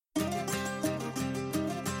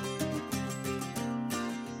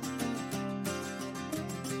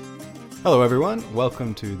Hello everyone,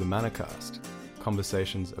 welcome to the Manacast,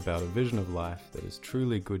 conversations about a vision of life that is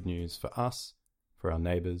truly good news for us, for our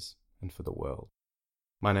neighbours, and for the world.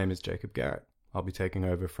 My name is Jacob Garrett. I'll be taking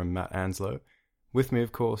over from Matt Anslow. With me,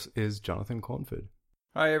 of course, is Jonathan Cornford.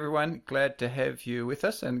 Hi everyone, glad to have you with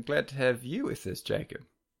us and glad to have you with us, Jacob.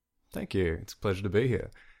 Thank you, it's a pleasure to be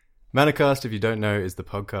here. Manacast, if you don't know, is the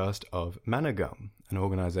podcast of Managum, an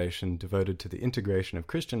organisation devoted to the integration of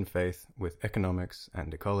Christian faith with economics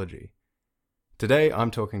and ecology. Today I'm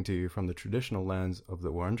talking to you from the traditional lands of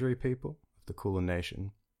the Wurundjeri people of the Kulin Nation,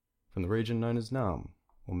 from the region known as Naarm,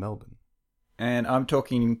 or Melbourne. And I'm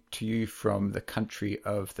talking to you from the country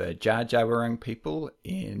of the Dja Dja Wurrung people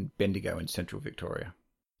in Bendigo in central Victoria.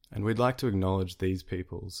 And we'd like to acknowledge these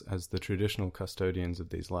peoples as the traditional custodians of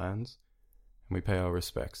these lands, and we pay our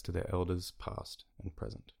respects to their elders past and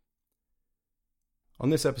present. On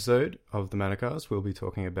this episode of the Manacast, we'll be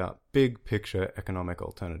talking about big picture economic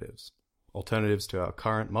alternatives to our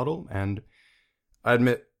current model, and I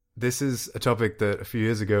admit this is a topic that a few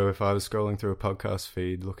years ago, if I was scrolling through a podcast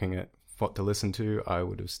feed looking at what to listen to, I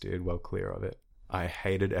would have steered well clear of it. I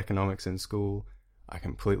hated economics in school. I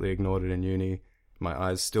completely ignored it in uni. My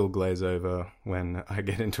eyes still glaze over when I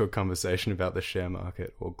get into a conversation about the share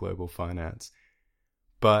market or global finance.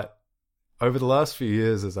 But over the last few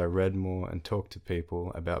years, as I read more and talked to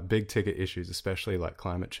people about big ticket issues, especially like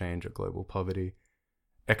climate change or global poverty,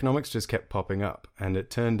 economics just kept popping up, and it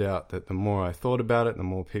turned out that the more I thought about it, the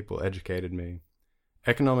more people educated me.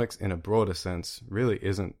 Economics, in a broader sense, really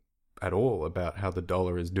isn't at all about how the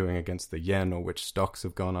dollar is doing against the yen or which stocks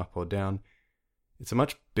have gone up or down. It's a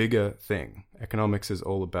much bigger thing. Economics is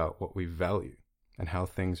all about what we value and how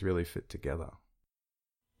things really fit together.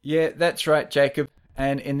 Yeah, that's right, Jacob.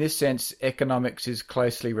 And in this sense, economics is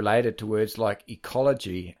closely related to words like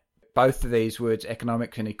ecology. Both of these words,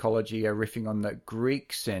 economics and ecology, are riffing on the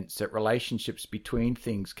Greek sense that relationships between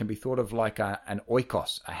things can be thought of like an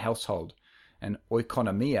oikos, a household. And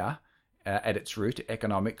oikonomia, at its root,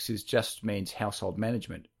 economics just means household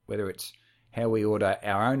management, whether it's how we order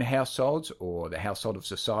our own households or the household of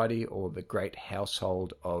society or the great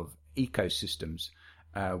household of ecosystems.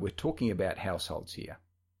 We're talking about households here.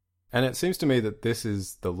 And it seems to me that this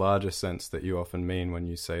is the larger sense that you often mean when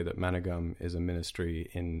you say that Managum is a ministry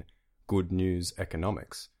in good news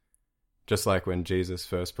economics. Just like when Jesus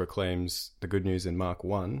first proclaims the good news in Mark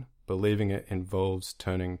 1, believing it involves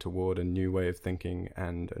turning toward a new way of thinking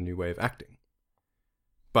and a new way of acting.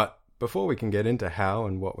 But before we can get into how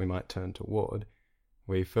and what we might turn toward,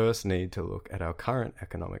 we first need to look at our current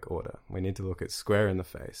economic order. We need to look it square in the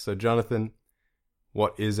face. So Jonathan,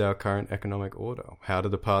 what is our current economic order? How do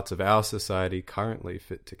the parts of our society currently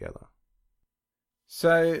fit together?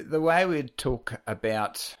 So the way we'd talk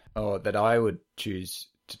about, or that I would choose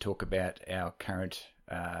to talk about our current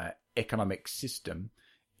economic system,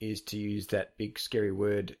 is to use that big scary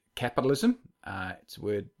word capitalism. It's a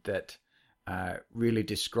word that really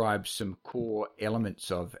describes some core elements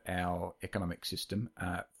of our economic system.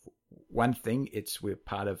 One thing, we're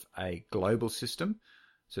part of a global system.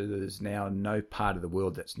 So there's now no part of the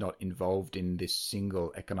world that's not involved in this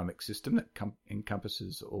single economic system that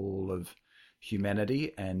encompasses all of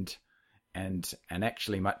humanity and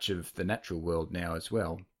actually much of the natural world now as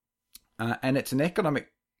well. And it's an economic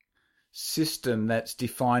system that's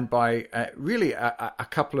defined by really a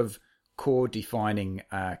couple of core defining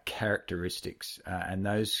characteristics. And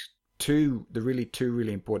those two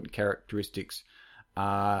really important characteristics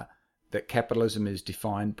are that capitalism is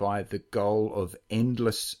defined by the goal of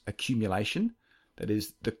endless accumulation. That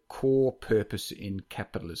is the core purpose in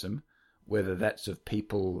capitalism, whether that's of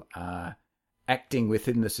people acting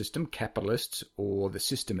within the system, capitalists, or the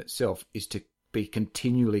system itself, is to be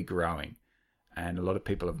continually growing. And a lot of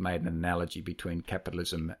people have made an analogy between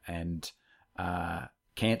capitalism and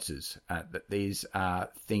cancers, that these are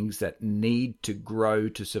things that need to grow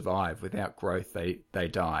to survive. Without growth, they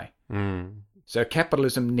die. So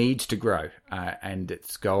capitalism needs to grow, and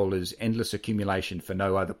its goal is endless accumulation for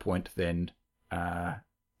no other point than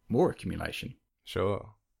more accumulation.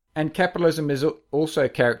 Sure. And capitalism is also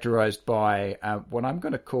characterized by what I'm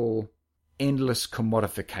going to call endless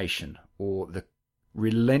commodification, or the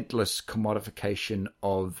relentless commodification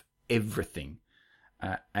of everything.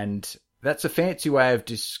 And that's a fancy way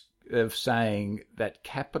of saying that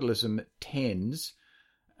capitalism tends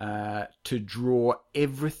to draw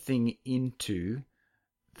everything into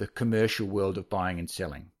the commercial world of buying and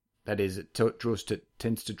selling. That is, it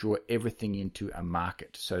tends to draw everything into a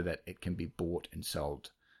market so that it can be bought and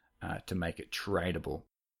sold to make it tradable.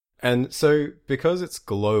 And so, because it's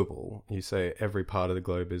global, you say every part of the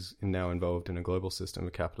globe is now involved in a global system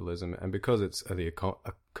of capitalism, and because it's a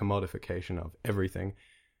commodification of everything,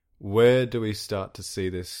 where do we start to see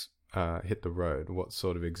this hit the road? What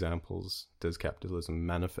sort of examples does capitalism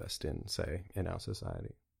manifest in, say, in our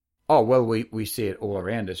society? Oh, well, we see it all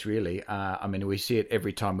around us, really. I mean, we see it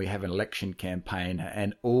every time we have an election campaign,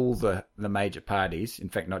 and all the major parties, in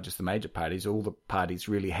fact, not just the major parties, all the parties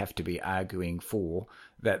really have to be arguing for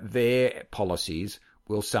that their policies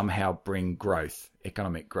will somehow bring growth,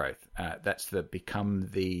 economic growth. That's become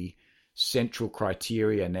the central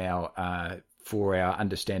criteria now for our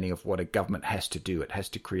understanding of what a government has to do. It has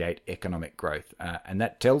to create economic growth. And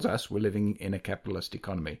that tells us we're living in a capitalist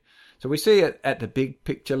economy. So we see it at the big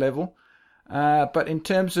picture level. But in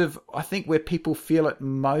terms of, I think, where people feel it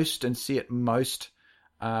most and see it most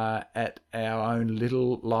at our own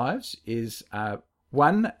little lives is,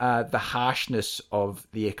 one, the harshness of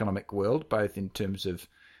the economic world, both in terms of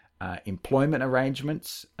employment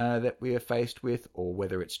arrangements that we are faced with, or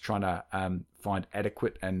whether it's trying to find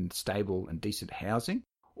adequate and stable and decent housing,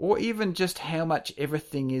 or even just how much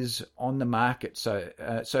everything is on the market.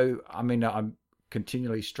 So I mean, I'm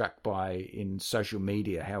continually struck by in social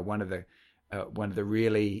media how one of the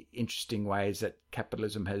really interesting ways that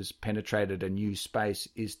capitalism has penetrated a new space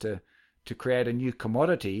is to create a new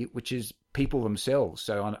commodity, which is people themselves.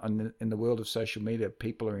 So in the world of social media,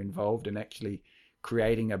 people are involved in actually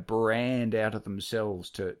creating a brand out of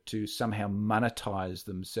themselves to somehow monetize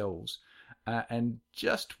themselves. And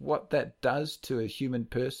just what that does to a human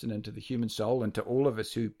person and to the human soul and to all of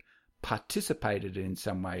us who participated in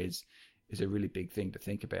some ways is a really big thing to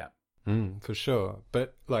think about. For sure.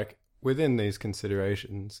 But like within these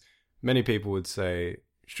considerations, many people would say,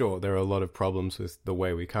 sure, there are a lot of problems with the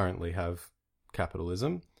way we currently have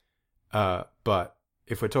capitalism. But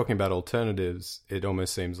if we're talking about alternatives, it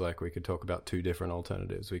almost seems like we could talk about two different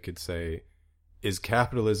alternatives. We could say, is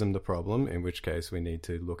capitalism the problem, in which case we need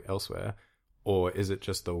to look elsewhere? Or is it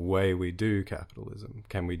just the way we do capitalism?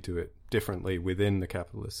 Can we do it differently within the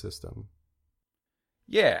capitalist system?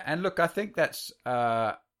 Yeah, and look, I think that's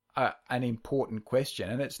an important question,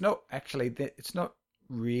 and it's not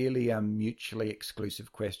really a mutually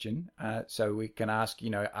exclusive question. So we can ask,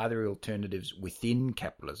 are there alternatives within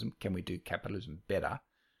capitalism? Can we do capitalism better?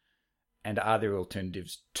 And are there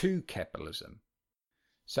alternatives to capitalism?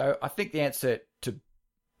 So I think the answer to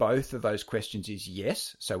both of those questions is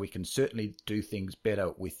yes. So we can certainly do things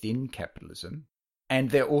better within capitalism. And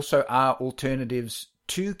there also are alternatives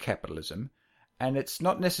to capitalism. And it's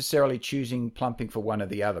not necessarily plumping for one or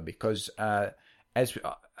the other, because as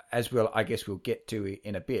I guess we'll get to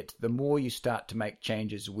in a bit, the more you start to make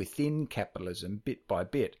changes within capitalism bit by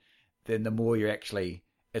bit, then the more you're actually,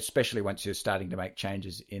 especially once you're starting to make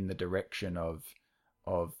changes in the direction of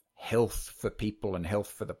health for people and health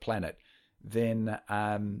for the planet, then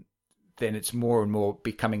it's more and more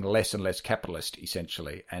becoming less and less capitalist,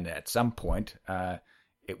 essentially. And at some point,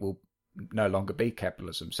 it will no longer be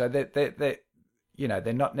capitalism. So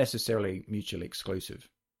they're not necessarily mutually exclusive.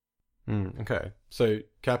 Okay. So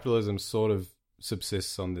capitalism sort of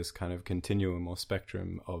subsists on this kind of continuum or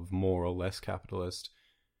spectrum of more or less capitalist.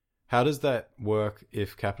 How does that work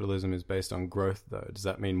if capitalism is based on growth, though? Does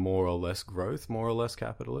that mean more or less growth, more or less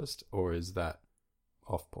capitalist, or is that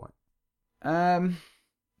off point? I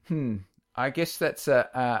guess that's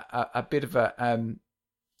a bit of a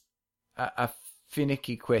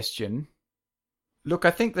finicky question. Look,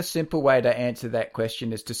 I think the simple way to answer that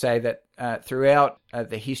question is to say that throughout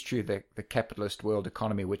the history of the capitalist world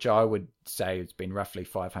economy, which I would say has been roughly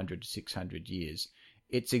 500 to 600 years,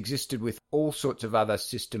 it's existed with all sorts of other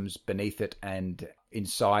systems beneath it and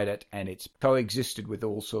inside it, and it's coexisted with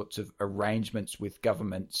all sorts of arrangements with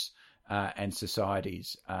governments and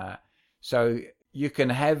societies. So you can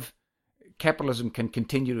have capitalism can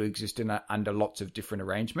continue to exist under lots of different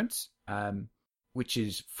arrangements, which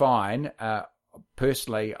is fine.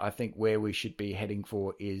 Personally, I think where we should be heading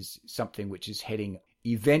for is something which is heading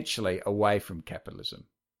eventually away from capitalism.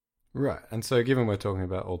 Right. And so given we're talking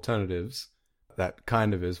about alternatives, that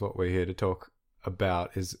kind of is what we're here to talk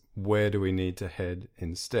about, is where do we need to head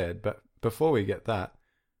instead? But before we get that,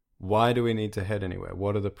 why do we need to head anywhere?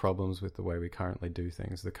 What are the problems with the way we currently do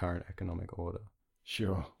things, the current economic order?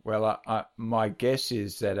 Sure. Well, my guess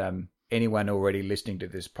is that anyone already listening to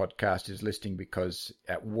this podcast is listening because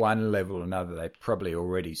at one level or another, they probably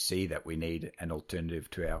already see that we need an alternative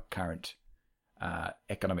to our current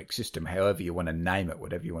economic system, however you want to name it,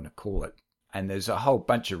 whatever you want to call it. And there's a whole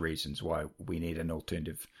bunch of reasons why we need an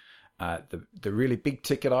alternative. The really big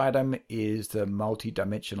ticket item is the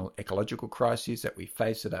multi-dimensional ecological crises that we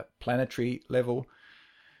face at a planetary level. The second big ticket item is the fact that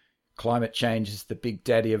we have a lot of Climate change is the big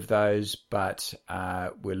daddy of those, but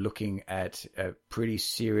we're looking at pretty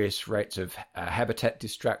serious rates of habitat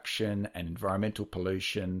destruction and environmental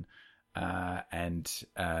pollution and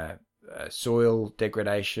soil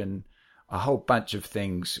degradation, a whole bunch of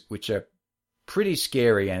things which are pretty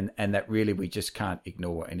scary and that really we just can't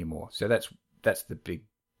ignore anymore. So that's the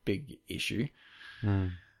big issue.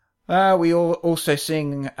 We are also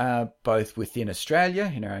seeing both within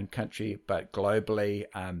Australia, in our own country, but globally,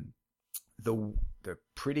 the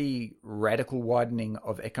pretty radical widening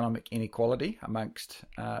of economic inequality amongst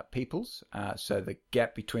peoples. So the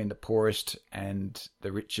gap between the poorest and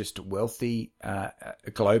the richest wealthy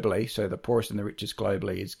globally, so the poorest and the richest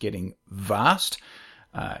globally is getting vast.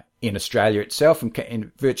 In Australia itself and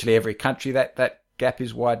in virtually every country, that gap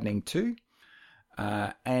is widening too.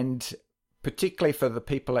 And particularly for the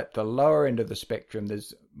people at the lower end of the spectrum,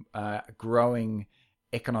 there's growing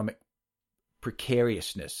economic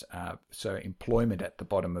precariousness. So employment at the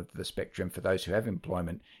bottom of the spectrum for those who have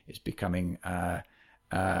employment is becoming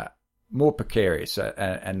more precarious,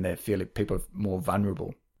 and they're feeling people are more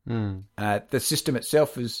vulnerable. The system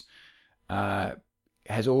itself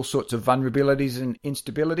has all sorts of vulnerabilities and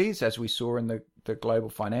instabilities, as we saw in the global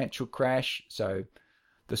financial crash. So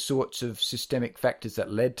the sorts of systemic factors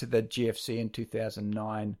that led to the GFC in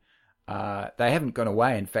 2009, they haven't gone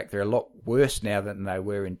away. In fact, they're a lot worse now than they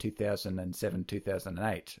were in 2007,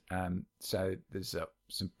 2008. So there's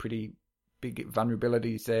some pretty big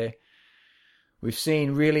vulnerabilities there. We've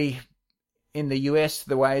seen really in the US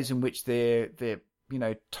the ways in which their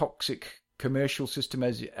toxic commercial system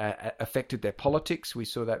has affected their politics. We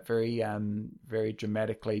saw that very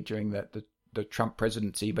dramatically during the Trump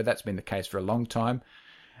presidency, but that's been the case for a long time.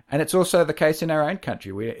 And it's also the case in our own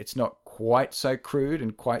country, where it's not quite so crude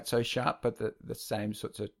and quite so sharp, but the same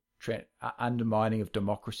sorts of undermining of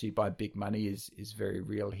democracy by big money is very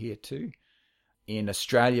real here too. In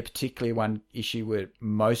Australia, particularly, one issue where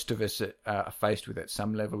most of us are faced with at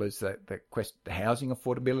some level is the housing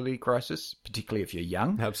affordability crisis, particularly if you're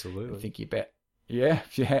young. Absolutely. Thinking about,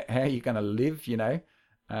 how are you going to live,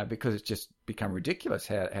 because it's just become ridiculous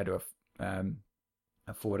how to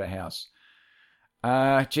afford a house. So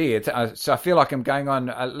I feel like I'm going on.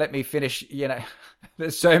 Let me finish.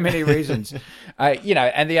 There's so many reasons.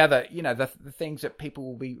 And the other, the things that people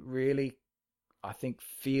will be really, I think,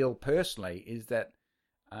 feel personally is that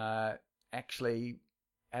actually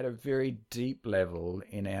at a very deep level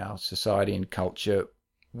in our society and culture,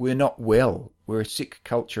 we're not well. We're a sick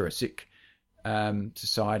culture, a sick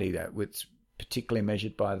society that's particularly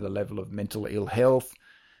measured by the level of mental ill health,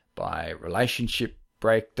 by relationship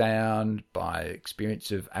breakdown, by experience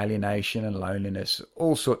of alienation and loneliness,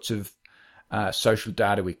 all sorts of social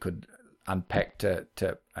data we could unpack to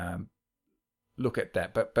look at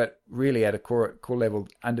that. But really at a core level,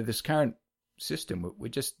 under this current system, we're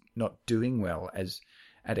just not doing well as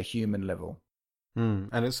at a human level.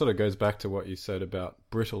 And it sort of goes back to what you said about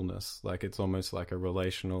brittleness. Like it's almost like a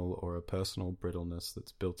relational or a personal brittleness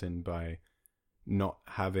that's built in by not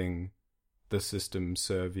having the system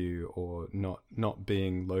serve you or not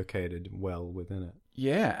being located well within it.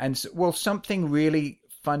 Yeah, and something really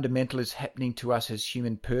fundamental is happening to us as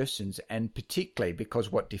human persons, and particularly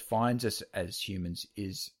because what defines us as humans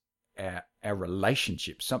is our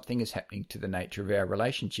relationships. Something is happening to the nature of our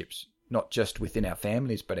relationships, not just within our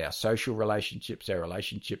families, but our social relationships, our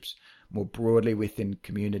relationships more broadly within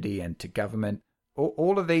community and to government.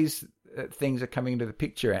 All of these things are coming into the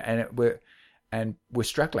picture, and we're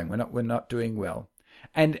struggling. We're not doing well.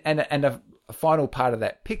 And a final part of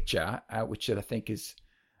that picture, which I think is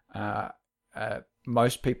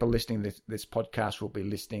most people listening to this podcast will be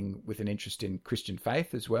listening with an interest in Christian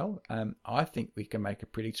faith as well. I think we can make a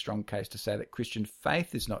pretty strong case to say that Christian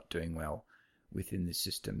faith is not doing well within this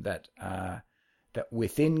system. That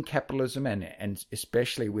within capitalism and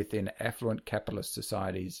especially within affluent capitalist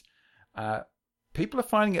societies, people are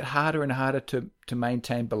finding it harder and harder to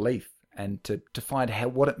maintain belief and to find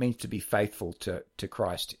what it means to be faithful to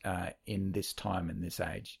Christ in this time and this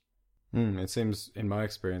age. It seems, in my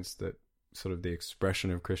experience, that sort of the expression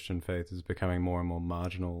of Christian faith is becoming more and more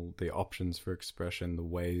marginal. The options for expression, the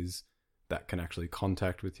ways that can actually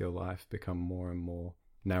contact with your life become more and more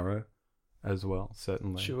narrow as well,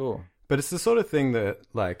 certainly. Sure. But it's the sort of thing that,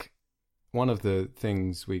 like, one of the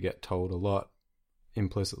things we get told a lot,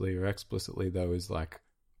 implicitly or explicitly, though, is like,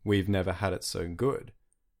 we've never had it so good.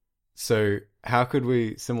 So how could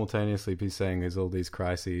we simultaneously be saying there's all these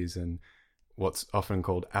crises and what's often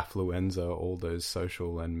called affluenza, all those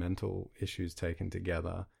social and mental issues taken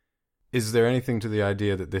together? Is there anything to the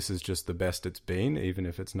idea that this is just the best it's been, even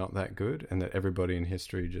if it's not that good, and that everybody in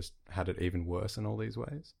history just had it even worse in all these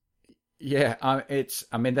ways? Yeah,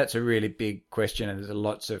 I mean, that's a really big question, and there's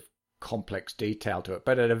lots of complex detail to it.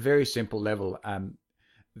 But at a very simple level,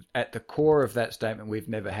 at the core of that statement, "We've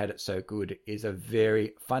never had it so good," is a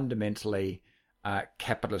very fundamentally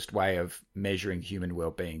capitalist way of measuring human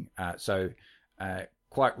well-being.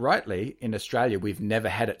 Quite rightly, in Australia, we've never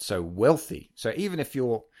had it so wealthy. So even if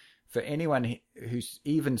you're, for anyone who's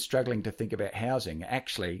even struggling to think about housing,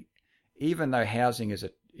 actually, even though housing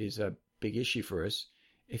is a big issue for us,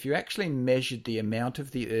 if you actually measured the amount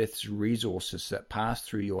of the Earth's resources that pass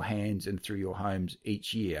through your hands and through your homes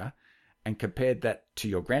each year, and compared that to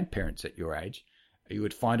your grandparents at your age, you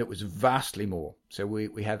would find it was vastly more. So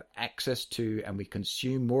we have access to and we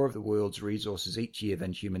consume more of the world's resources each year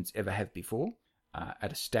than humans ever have before,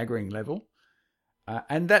 at a staggering level.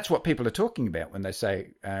 And that's what people are talking about when they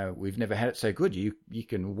say, we've never had it so good. You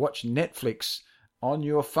can watch Netflix on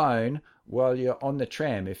your phone while you're on the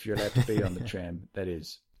tram, if you're allowed to be on the tram, that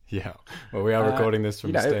is. Yeah. Well, we are recording this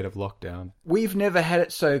from a state of lockdown. We've never had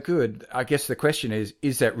it so good. I guess the question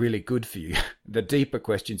is that really good for you? The deeper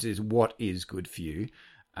questions is, what is good for you?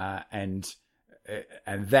 And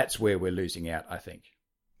that's where we're losing out, I think.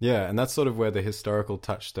 Yeah, and that's sort of where the historical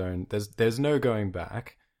touchstone, there's no going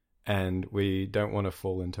back, and we don't want to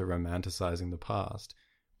fall into romanticizing the past,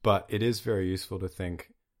 but it is very useful to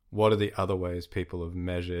think, what are the other ways people have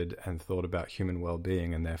measured and thought about human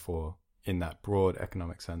well-being, and therefore, in that broad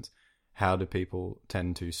economic sense, how do people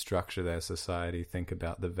tend to structure their society, think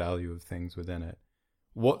about the value of things within it?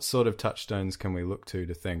 What sort of touchstones can we look to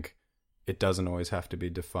think it doesn't always have to be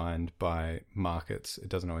defined by markets, it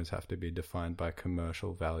doesn't always have to be defined by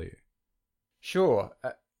commercial value? Sure.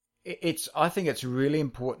 I think it's really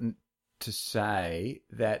important to say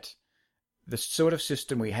that the sort of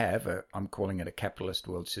system we have, I'm calling it a capitalist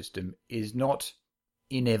world system, is not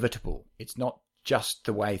inevitable. It's not just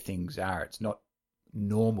the way things are. It's not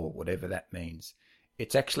normal, whatever that means.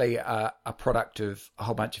 It's actually a product of a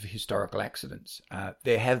whole bunch of historical accidents.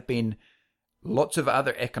 There have been lots of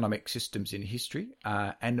other economic systems in history.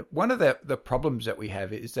 And one of the problems that we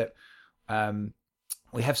have is that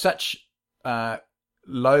we have such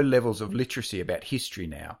low levels of literacy about history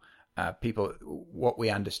now. What we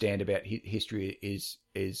understand about history is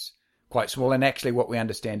quite small, and actually what we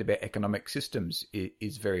understand about economic systems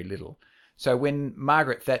is very little. So when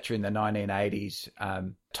Margaret Thatcher in the 1980s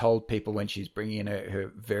told people, when she's bringing in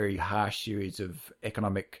her very harsh series of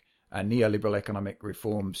neoliberal economic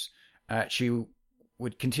reforms, she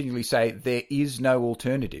would continually say, there is no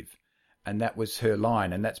alternative. And that was her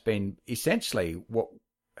line. And that's been essentially what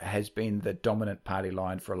has been the dominant party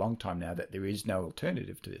line for a long time now, that there is no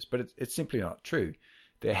alternative to this. But it's simply not true.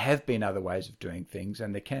 There have been other ways of doing things,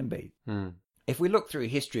 and there can be. If we look through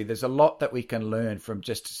history, there's a lot that we can learn from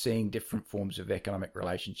just seeing different forms of economic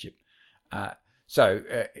relationship. So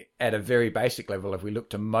at a very basic level, if we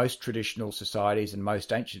look to most traditional societies and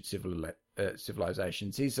most ancient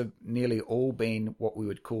civilizations, these have nearly all been what we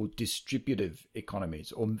would call distributive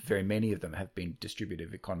economies, or very many of them have been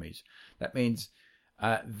distributive economies. That means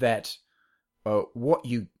that what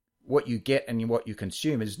you get and what you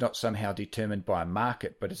consume is not somehow determined by a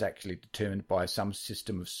market, but is actually determined by some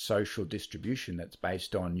system of social distribution that's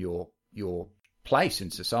based on your place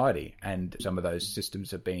in society. And some of those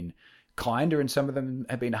systems have been kinder and some of them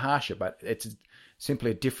have been harsher, but it's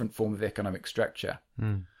simply a different form of economic structure.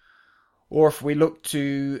 Or if we look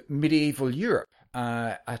to medieval Europe,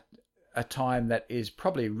 a time that is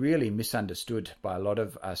probably really misunderstood by a lot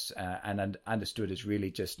of us, and understood as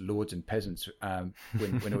really just lords and peasants,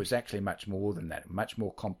 when it was actually much more than that, much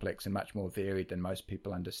more complex and much more varied than most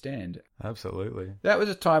people understand. Absolutely. That was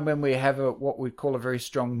a time when we have what we call a very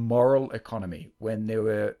strong moral economy, when there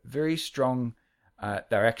were very strong,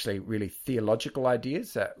 they're actually really theological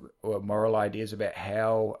ideas, or moral ideas about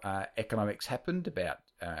how economics happened, about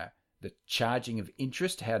the charging of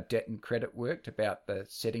interest, how debt and credit worked, about the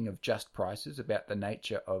setting of just prices, about the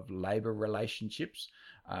nature of labour relationships,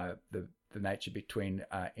 the nature between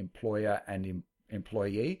employer and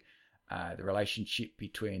employee, the relationship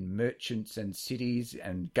between merchants and cities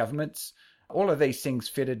and governments. All of these things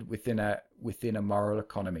fitted within a moral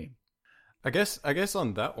economy. I guess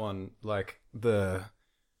on that one, like the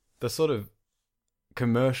sort of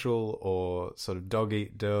commercial or sort of dog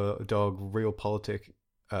eat dog realpolitik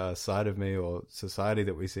side of me, or society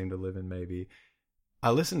that we seem to live in, maybe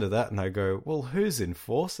I listen to that and I go, well, who's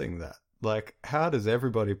enforcing that? Like, how does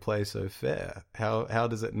everybody play so fair? How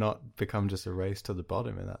does it not become just a race to the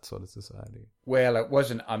bottom in that sort of society? Well, it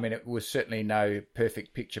wasn't. I mean, it was certainly no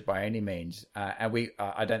perfect picture by any means, and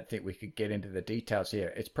I don't think we could get into the details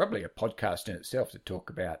here. It's probably a podcast in itself to talk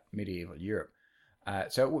about medieval Europe.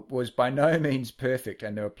 So it was by no means perfect,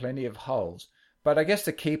 and there were plenty of holes. But I guess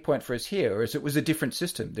the key point for us here is it was a different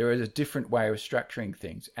system. There was a different way of structuring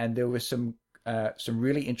things, and there was some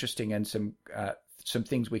really interesting and some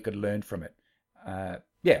things we could learn from it.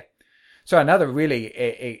 Yeah. So another really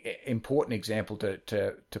important example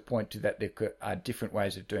to point to that there are different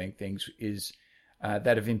ways of doing things is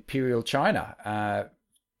that of Imperial China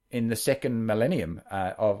in the second millennium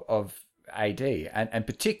of AD, and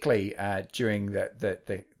particularly during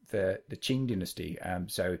the Qing dynasty.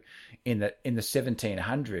 So in the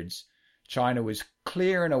 1700s, China was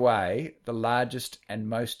clear and away the largest and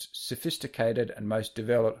most sophisticated and most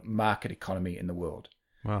developed market economy in the world.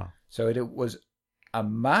 Wow. So it was a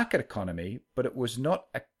market economy, but it was not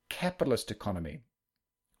a capitalist economy.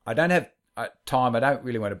 I don't have time. I don't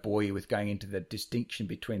really want to bore you with going into the distinction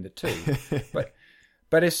between the two.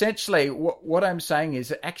 But essentially, what I'm saying is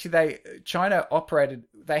that actually China operated,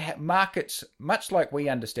 they had markets much like we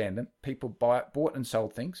understand them. People bought and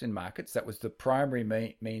sold things in markets. That was the primary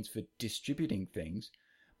means for distributing things.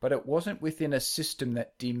 But it wasn't within a system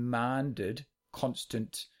that demanded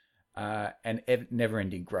constant and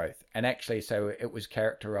never-ending growth. And actually, so it was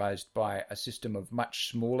characterized by a system of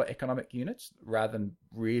much smaller economic units rather than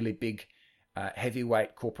really big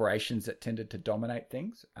heavyweight corporations that tended to dominate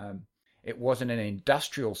things. It wasn't an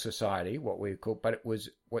industrial society, what we call, but it was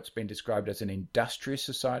what's been described as an industrious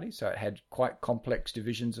society. So it had quite complex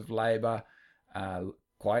divisions of labor,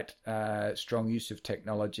 quite strong use of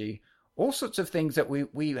technology, all sorts of things that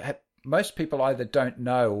we have, most people either don't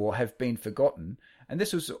know or have been forgotten. And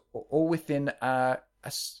this was all within an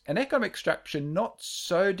economic structure not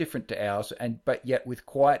so different to ours, but yet with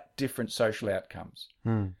quite different social outcomes.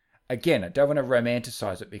 Again, I don't want to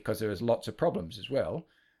romanticize it because there is lots of problems as well.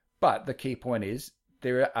 But the key point is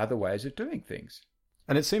there are other ways of doing things.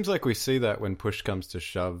 And it seems like we see that when push comes to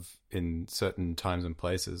shove in certain times and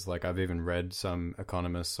places. Like I've even read some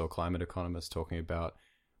economists or climate economists talking about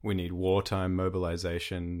we need wartime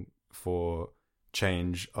mobilization for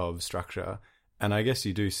change of structure. And I guess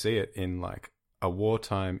you do see it in like a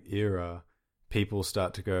wartime era. People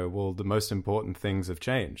start to go, well, the most important things have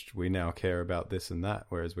changed. We now care about this and that,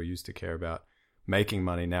 whereas we used to care about making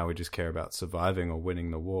money. Now we just care about surviving or winning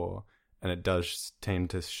the war. And it does tend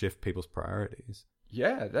to shift people's priorities.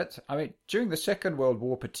 Yeah, during the Second World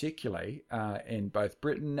War, particularly in both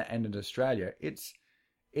Britain and in Australia,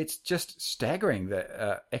 it's just staggering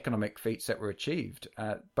the economic feats that were achieved.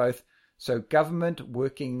 So government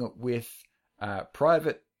working with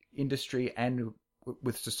private industry and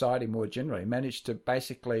with society more generally managed to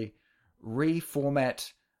basically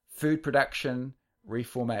reformat food production,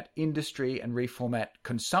 reformat industry, and reformat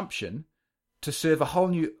consumption to serve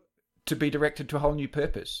to be directed to a whole new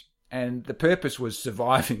purpose. And the purpose was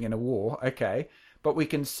surviving in a war, okay, but we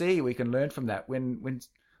can learn from that when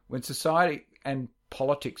society and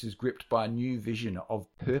politics is gripped by a new vision of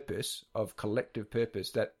purpose, of collective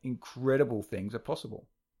purpose, that incredible things are possible.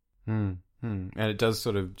 And it does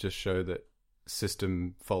sort of just show that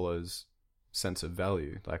system follows sense of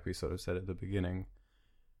value, like we sort of said at the beginning.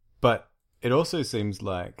 But it also seems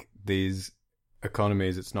like these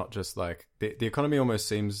economies, it's not just like the economy almost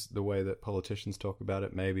seems, the way that politicians talk about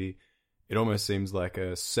it, maybe it almost seems like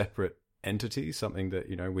a separate entity, something that,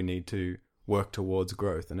 we need to work towards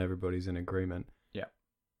growth and everybody's in agreement. Yeah.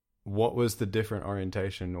 What was the different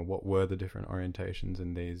orientation, or what were the different orientations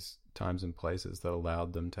in these times and places that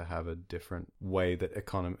allowed them to have a different way that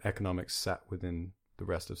economics sat within the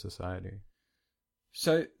rest of society?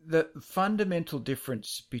 So the fundamental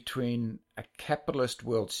difference between a capitalist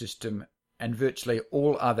world system and virtually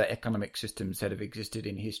all other economic systems that have existed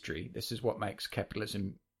in history, this is what makes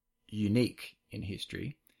capitalism unique in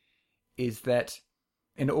history, is that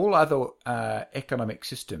in all other economic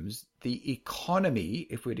systems, the economy,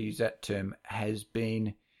 if we're to use that term, has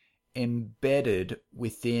been embedded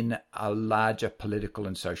within a larger political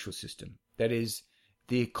and social system. That is,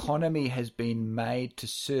 the economy has been made to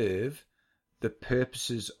serve the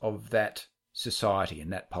purposes of that society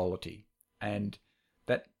and that polity. And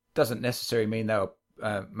that doesn't necessarily mean they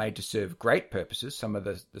were made to serve great purposes. Some of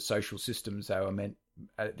the social systems they were meant,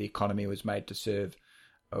 the economy was made to serve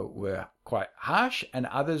were quite harsh, and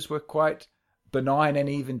others were quite benign and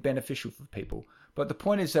even beneficial for people. But the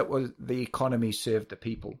point is that the economy served the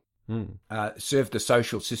people, served the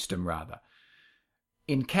social system rather.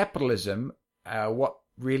 In capitalism, what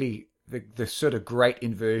really the sort of great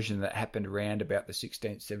inversion that happened around about the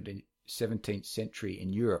 16th, 17th century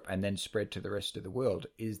in Europe and then spread to the rest of the world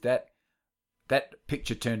is that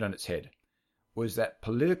picture turned on its head. Was that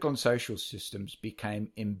political and social systems became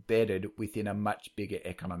embedded within a much bigger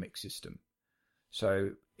economic system.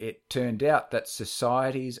 So it turned out that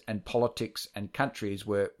societies and politics and countries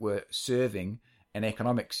were serving an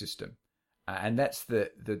economic system. And that's the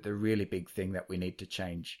really big thing that we need to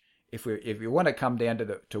change. If we want to come down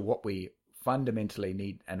to what we fundamentally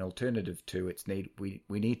need an alternative to, we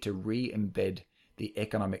need to re-embed the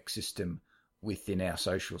economic system within our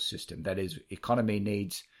social system. That is, economy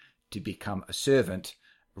needs to become a servant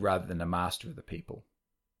rather than a master of the people.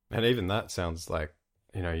 And even that sounds like,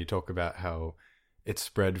 you talk about how it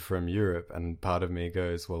spread from Europe, and part of me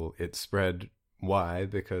goes, well, it spread. Why?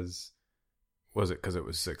 Because was it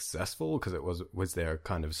successful? Because was there a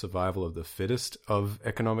kind of survival of the fittest of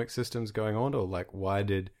economic systems going on? Or like, why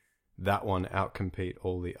did that one outcompete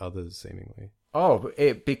all the others seemingly?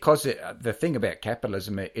 Because the thing about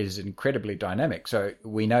capitalism is incredibly dynamic. So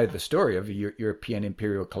we know the story of European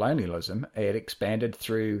imperial colonialism. It expanded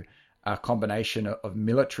through a combination of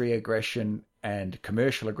military aggression and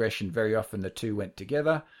commercial aggression. Very often the two went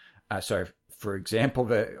together. So, for example,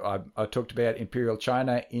 I talked about Imperial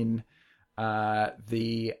China in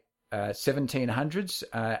the 1700s.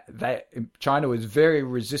 China was very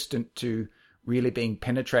resistant to really being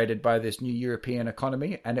penetrated by this new European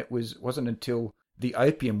economy, and it wasn't until the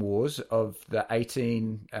Opium Wars of the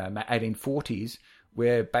 1840s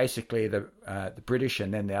where basically the British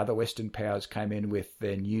and then the other Western powers came in with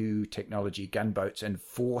their new technology gunboats and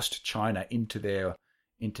forced China into their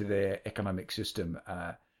economic system,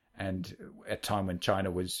 and at a time when China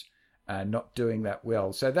was not doing that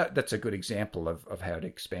well. So that's a good example of how it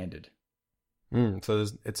expanded. So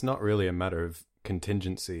it's not really a matter of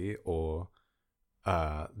contingency or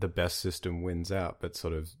the best system wins out, but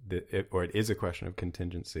sort of it is a question of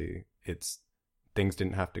contingency. It's things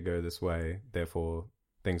didn't have to go this way, therefore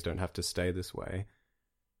things don't have to stay this way.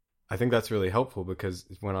 I think that's really helpful, because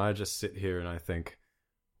when I just sit here and I think,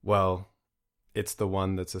 well, it's the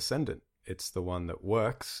one that's ascendant, it's the one that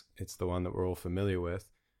works, it's the one that we're all familiar with.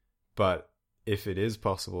 But if it is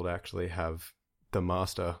possible to actually have the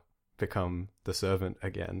master become the servant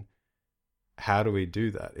again, how do we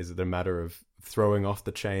do that? Is it a matter of throwing off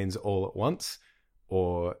the chains all at once,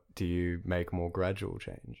 or do you make more gradual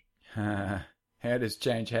change? How does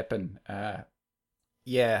change happen?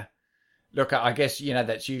 Yeah. Look, I guess,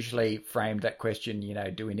 that's usually framed, that question,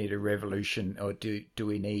 do we need a revolution or do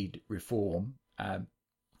we need reform?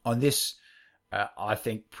 On this, I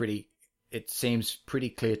think it seems pretty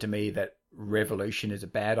clear to me that revolution is a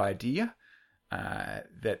bad idea,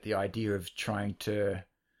 that the idea of trying to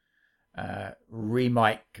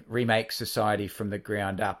remake society from the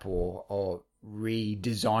ground up or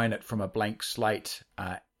redesign it from a blank slate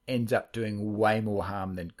ends up doing way more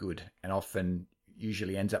harm than good, and often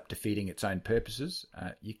usually ends up defeating its own purposes.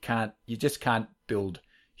 You just can't build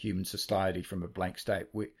human society from a blank state.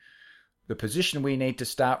 The position we need to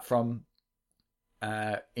start from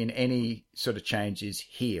in any sort of change is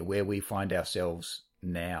here, where we find ourselves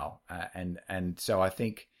now, and so I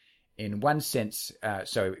think in one sense,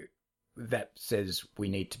 so that says we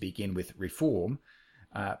need to begin with reform,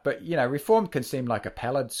 but reform can seem like a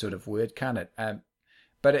pallid sort of word, can't it?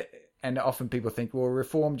 And often people think, well,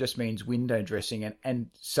 reform just means window dressing, and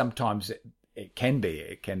sometimes it can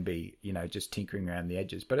be just tinkering around the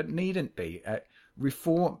edges, but it needn't be.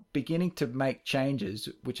 Reform, beginning to make changes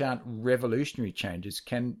which aren't revolutionary changes,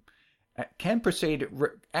 can proceed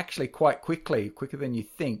actually quite quicker than you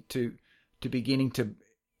think, to beginning to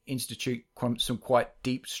institute some quite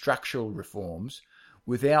deep structural reforms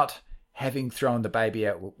without having thrown the baby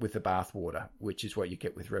out with the bathwater, which is what you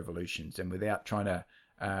get with revolutions, and without trying to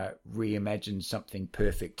reimagine something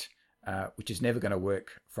perfect, which is never going to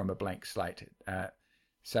work from a blank slate.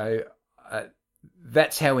 So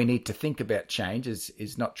that's how we need to think about change,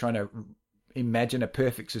 is not trying to imagine a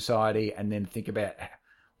perfect society and then think about,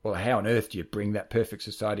 well, how on earth do you bring that perfect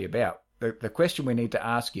society about? The question we need to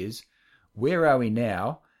ask is, where are we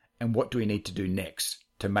now, and what do we need to do next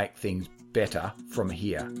to make things better from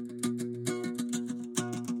here?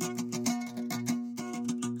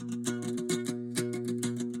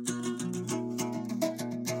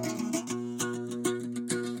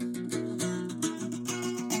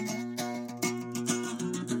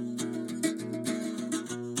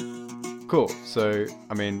 Cool. So,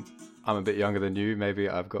 I mean, I'm a bit younger than you. Maybe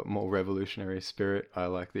I've got more revolutionary spirit. I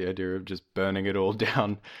like the idea of just burning it all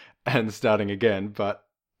down and starting again, but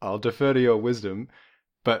I'll defer to your wisdom.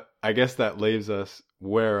 But I guess that leaves us,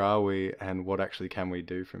 where are we and what actually can we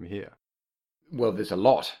do from here? Well, there's a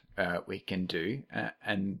lot we can do.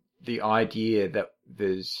 And the idea that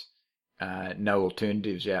there's no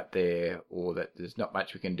alternatives out there, or that there's not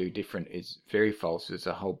much we can do different, is very false. There's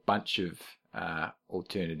a whole bunch of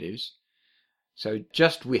alternatives. So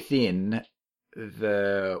just within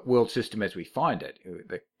the world system as we find it,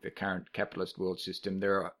 the current capitalist world system,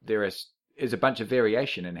 there is a bunch of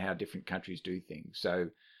variation in how different countries do things. So,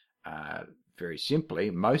 very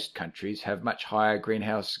simply, most countries have much higher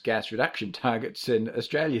greenhouse gas reduction targets than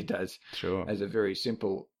Australia does. Sure. As a very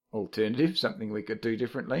simple alternative, something we could do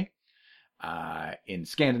differently. In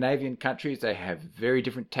Scandinavian countries, they have very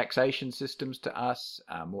different taxation systems to us,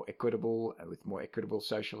 more equitable, with more equitable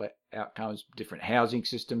social outcomes, different housing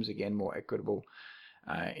systems, again, more equitable.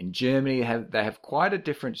 In Germany, they have quite a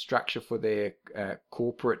different structure for their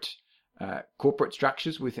corporate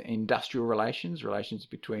structures with industrial relations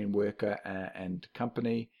between worker and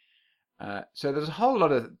company. So there's a whole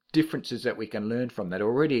lot of differences that we can learn from that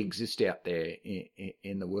already exist out there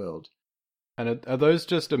in the world. And are those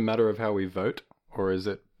just a matter of how we vote, or is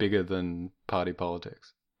it bigger than party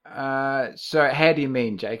politics? So how do you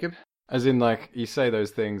mean, Jacob? As in, like, you say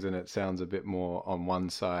those things and it sounds a bit more on one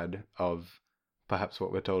side of perhaps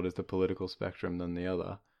what we're told is the political spectrum than the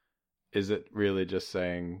other. Is it really just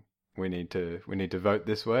saying we need to vote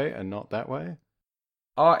this way and not that way?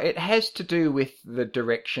 Oh, it has to do with the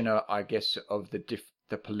direction, I guess, of the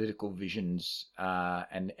political visions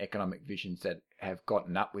and economic visions that have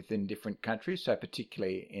gotten up within different countries. So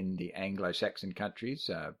particularly in the Anglo-Saxon countries,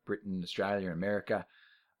 Britain, Australia, America,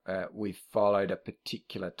 we've followed a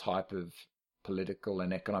particular type of political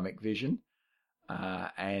and economic vision,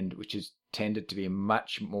 and which has tended to be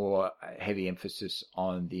much more heavy emphasis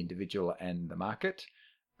on the individual and the market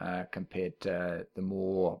compared to the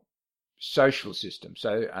more social system.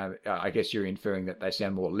 So I guess you're inferring that they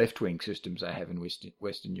sound more left-wing systems they have in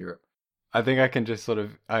Western Europe. I think I can just sort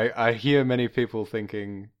of, I hear many people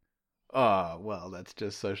thinking, oh, well, that's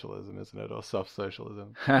just socialism, isn't it? Or soft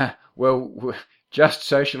socialism. Well, just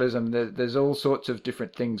socialism, there's all sorts of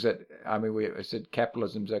different things that, I mean, I said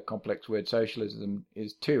capitalism's a complex word. Socialism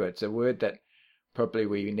is too. It's a word that probably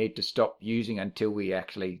we need to stop using until we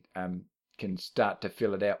actually can start to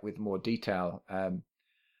fill it out with more detail.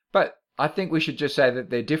 But I think we should just say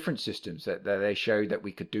that they're different systems, that they show that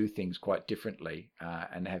we could do things quite differently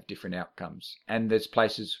and have different outcomes. And there's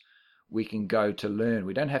places we can go to learn.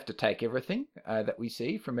 We don't have to take everything that we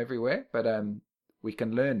see from everywhere, but we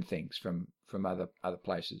can learn things from other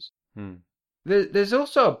places. There's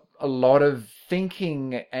also a lot of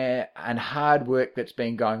thinking and hard work that's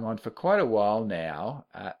been going on for quite a while now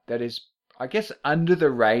that is, I guess, under the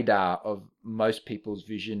radar of most people's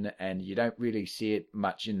vision, and you don't really see it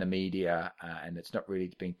much in the media, and it's not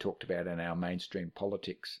really being talked about in our mainstream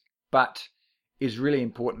politics, but is really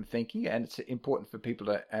important thinking, and it's important for people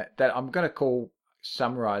to, that I'm going to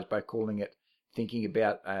summarize by calling it thinking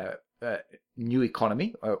about new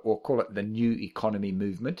economy, or call it the new economy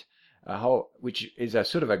movement, which is a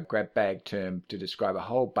sort of a grab bag term to describe a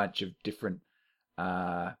whole bunch of different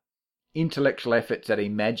intellectual efforts at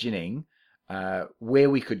imagining where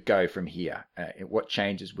we could go from here, what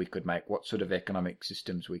changes we could make, what sort of economic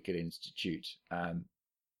systems we could institute. And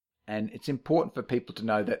it's important for people to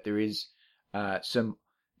know that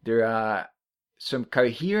there are some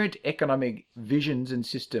coherent economic visions and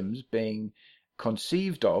systems being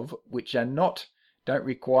conceived of, which don't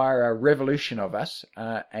require a revolution of us,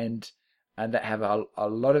 and that have a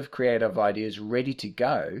lot of creative ideas ready to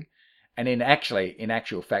go. And in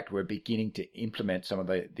actual fact, we're beginning to implement some of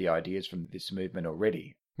the ideas from this movement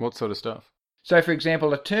already. What sort of stuff? So, for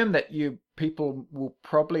example, a term that people will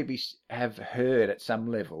probably have heard at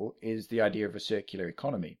some level is the idea of a circular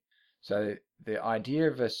economy. So the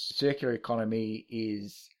idea of a circular economy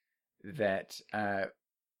is that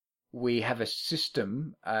we have a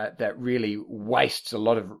system that really wastes a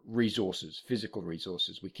lot of resources, physical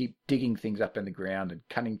resources. We keep digging things up in the ground and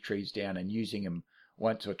cutting trees down and using them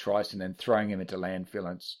once or twice and then throwing them into landfill.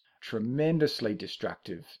 And it's tremendously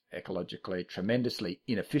destructive ecologically, tremendously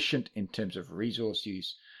inefficient in terms of resource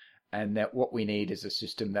use, and that what we need is a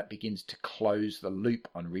system that begins to close the loop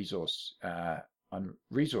on resource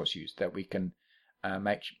use, that we can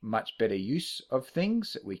make much better use of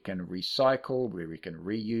things, we can recycle, where we can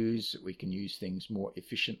reuse, we can use things more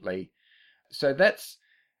efficiently. So that's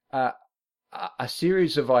a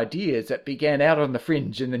series of ideas that began out on the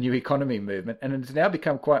fringe in the new economy movement, and it's now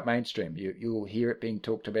become quite mainstream. You'll hear it being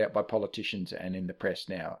talked about by politicians and in the press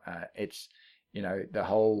now. It's, the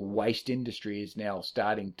whole waste industry is now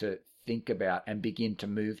starting to think about and begin to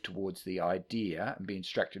move towards the idea and be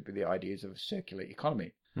instructed with the ideas of a circular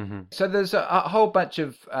economy. Mm-hmm. So there's a whole bunch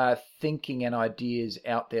of thinking and ideas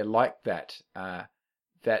out there like that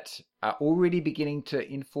that are already beginning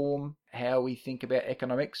to inform how we think about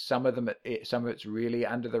economics. Some of it's really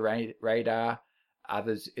under the radar.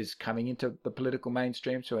 others is coming into the political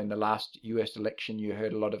mainstream. So in the last US election, you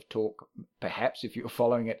heard a lot of talk, perhaps if you were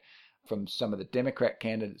following it, from some of the Democrat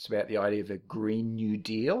candidates about the idea of a Green New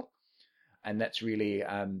Deal. And that's really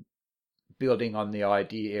building on the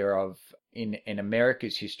idea of, in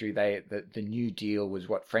America's history, the New Deal was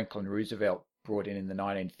what Franklin Roosevelt brought in the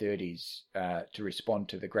 1930s to respond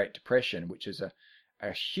to the Great Depression, which is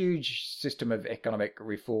a huge system of economic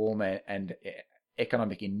reform and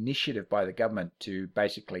economic initiative by the government to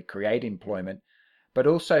basically create employment, but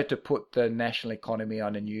also to put the national economy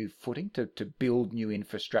on a new footing, to build new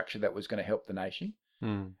infrastructure that was going to help the nation.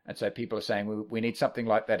 Mm. And so people are saying we need something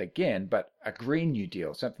like that again, but a Green New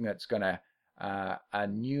Deal, something that's going to, a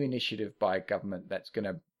new initiative by government that's going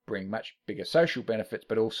to bring much bigger social benefits,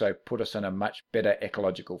 but also put us on a much better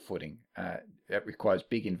ecological footing. That requires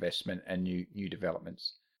big investment and new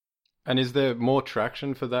developments. And is there more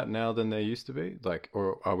traction for that now than there used to be?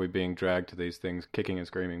 Or are we being dragged to these things kicking and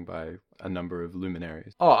screaming by a number of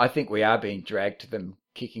luminaries? Oh, I think we are being dragged to them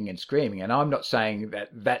kicking and screaming. And I'm not saying that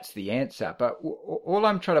that's the answer, but all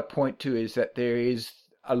I'm trying to point to is that there is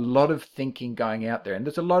a lot of thinking going out there. And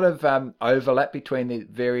there's a lot of overlap between the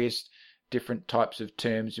various different types of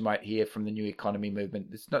terms you might hear from the new economy movement.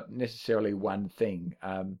 It's not necessarily one thing.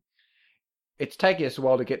 It's taking us a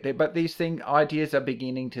while to get there, but these ideas are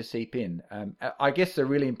beginning to seep in. I guess the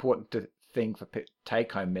really important thing for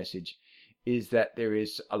take-home message is that there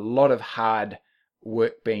is a lot of hard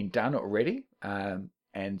work being done already,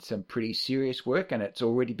 and some pretty serious work, and it's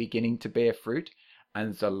already beginning to bear fruit. And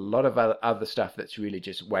there's a lot of other stuff that's really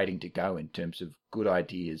just waiting to go in terms of good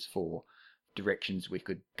ideas for directions we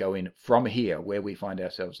could go in from here, where we find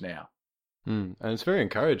ourselves now. And it's very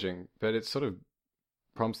encouraging, but it sort of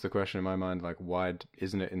prompts the question in my mind, like, why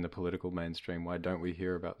isn't it in the political mainstream? Why don't we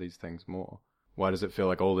hear about these things more? Why does it feel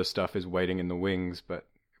like all this stuff is waiting in the wings, but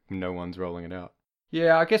no one's rolling it out?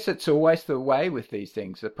 Yeah, I guess it's always the way with these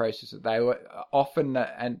things, the process that they often,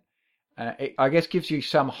 it, I guess, gives you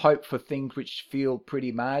some hope for things which feel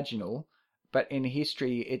pretty marginal. But in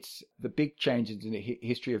history, it's the big changes in the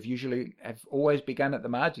history have always begun at the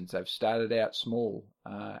margins. They've started out small,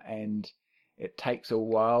 and it takes a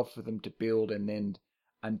while for them to build, and then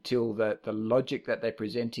until the logic that they're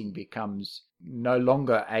presenting becomes no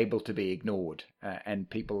longer able to be ignored, and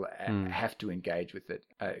people have to engage with it.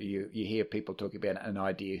 You hear people talking about an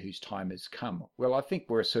idea whose time has come. Well, I think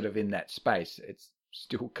we're sort of in that space. It's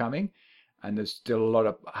still coming, and there's still a lot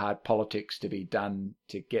of hard politics to be done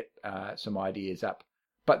to get some ideas up.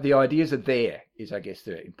 But the ideas are there, is, I guess,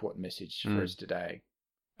 the important message for us today.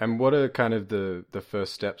 And what are kind of the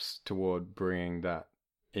first steps toward bringing that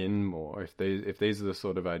in more? If these are the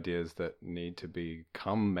sort of ideas that need to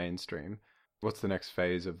become mainstream, what's the next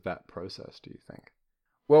phase of that process, do you think?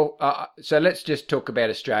 Well, so let's just talk about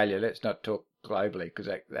Australia. Let's not talk globally, because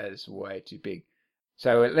that is way too big.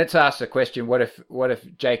 So let's ask the question: what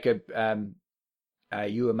if Jacob,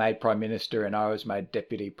 you were made Prime Minister and I was made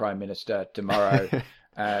Deputy Prime Minister tomorrow?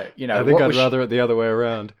 I think I'd rather it the other way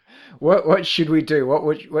around. What should we do?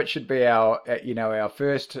 What should be our our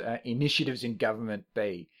first initiatives in government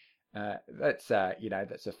be? That's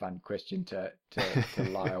a fun question to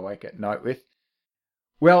lie awake at night with.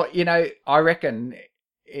 Well, I reckon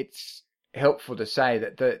it's helpful to say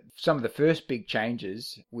that some of the first big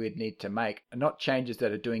changes we'd need to make are not changes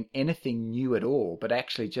that are doing anything new at all, but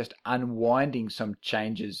actually just unwinding some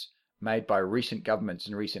changes made by recent governments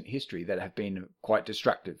in recent history that have been quite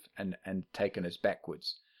destructive and taken us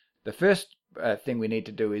backwards. The first thing we need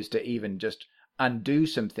to do is to even just undo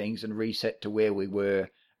some things and reset to where we were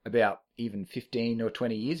about even 15 or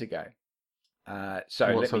 20 years ago.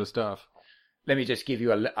 So what sort of stuff? Let me just give you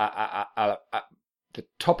the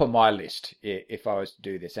top of my list if I was to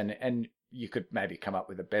do this, and you could maybe come up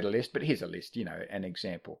with a better list, but here's a list, an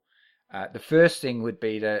example. The first thing would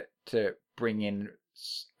be to bring in,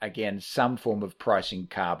 again, some form of pricing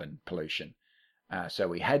carbon pollution. So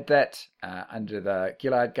we had that under the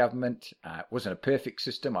Gillard government. It wasn't a perfect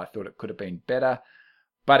system. I thought it could have been better,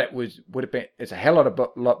 but it's a hell of a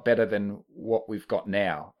lot better than what we've got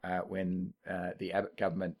now when the Abbott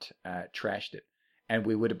government trashed it. And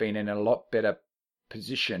we would have been in a lot better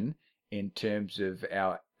position in terms of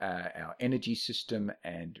our energy system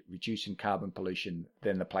and reducing carbon pollution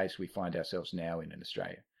than the place we find ourselves now in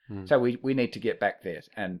Australia. So we need to get back there.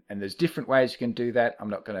 And there's different ways you can do that. I'm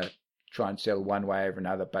not going to try and sell one way over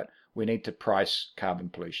another, but we need to price carbon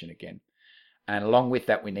pollution again. And along with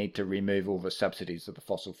that, we need to remove all the subsidies of the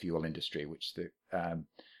fossil fuel industry, which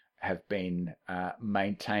have been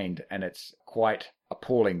maintained. And it's quite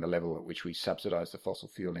appalling the level at which we subsidise the fossil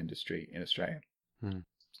fuel industry in Australia.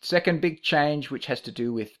 Second big change, which has to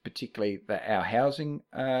do with particularly our housing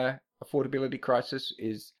affordability crisis,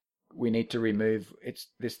 is we need to remove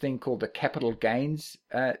this thing called the capital gains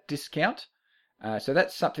discount. So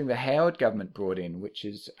that's something the Howard government brought in, which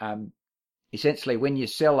is essentially when you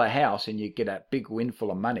sell a house and you get a big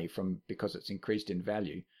windfall of money because it's increased in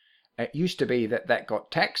value. It used to be that got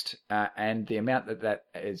taxed, and the amount that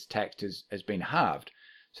is taxed has been halved.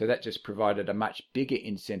 So that just provided a much bigger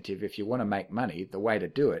incentive. If you want to make money, the way to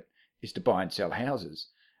do it is to buy and sell houses.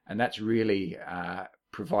 And that's really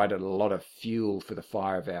provided a lot of fuel for the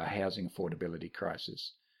fire of our housing affordability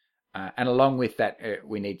crisis. And along with that,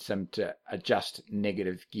 we need some to adjust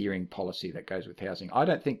negative gearing policy that goes with housing. I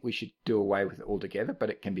don't think we should do away with it altogether, but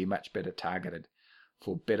it can be much better targeted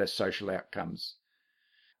for better social outcomes.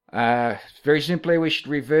 Very simply, we should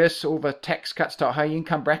reverse all the tax cuts to high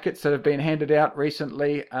income brackets that have been handed out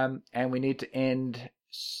recently, and we need to end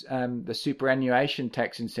the superannuation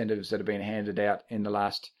tax incentives that have been handed out in the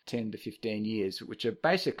last 10 to 15 years, which are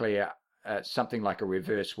basically something like a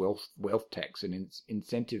reverse wealth tax, an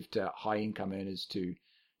incentive to high income earners to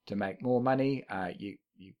make more money. You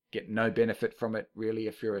get no benefit from it really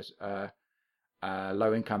if you're a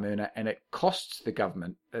low-income earner, and it costs the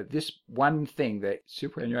government. This one thing, that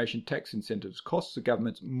superannuation tax incentives, costs the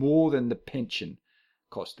government more than the pension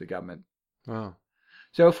cost the government. Wow.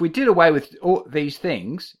 So if we did away with all these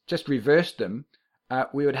things, just reversed them,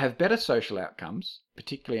 we would have better social outcomes,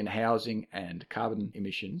 particularly in housing and carbon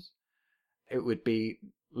emissions. It would be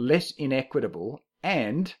less inequitable,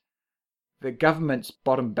 and the government's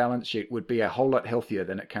bottom balance sheet would be a whole lot healthier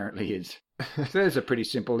than it currently is. So there's a pretty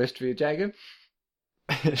simple list for you, Jacob.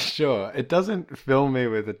 Sure. It doesn't fill me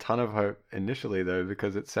with a ton of hope initially, though,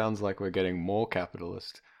 because it sounds like we're getting more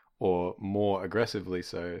capitalist, or more aggressively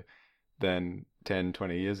so, than 10,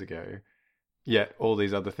 20 years ago. Yet all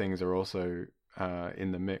these other things are also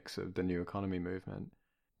in the mix of the new economy movement.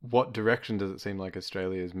 What direction does it seem like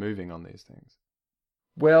Australia is moving on these things?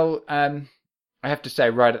 Well, I have to say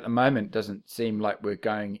right at the moment, it doesn't seem like we're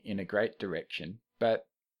going in a great direction, but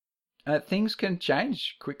things can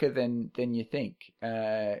change quicker than you think.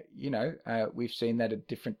 We've seen that at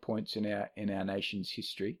different points in our nation's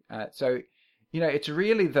history. So, it's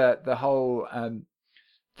really the whole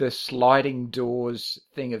the sliding doors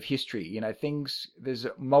thing of history. There's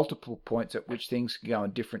multiple points at which things can go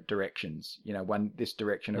in different directions. One this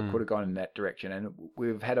direction or could have gone in that direction, and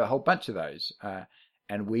we've had a whole bunch of those.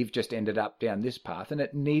 And we've just ended up down this path, and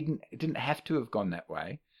it didn't have to have gone that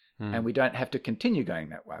way. And we don't have to continue going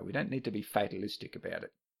that way. We don't need to be fatalistic about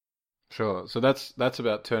it. Sure. So that's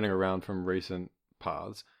about turning around from recent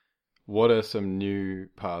paths. What are some new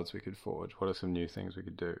paths we could forge? What are some new things we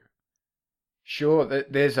could do? Sure.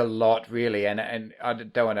 There's a lot, really. And I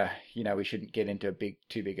don't want to, we shouldn't get into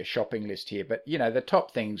too big a shopping list here. But, the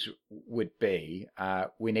top things would be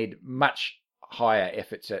we need much higher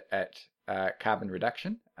efforts at carbon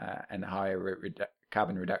reduction and higher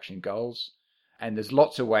carbon reduction goals. And there's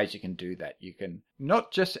lots of ways you can do that. You can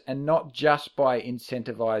not just by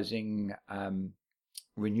incentivizing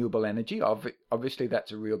renewable energy. Obviously,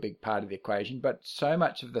 that's a real big part of the equation. But so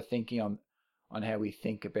much of the thinking on how we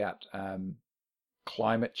think about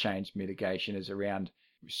climate change mitigation is around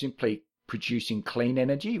simply producing clean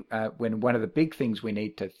energy. When one of the big things we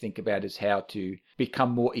need to think about is how to become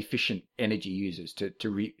more efficient energy users to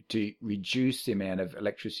reduce the amount of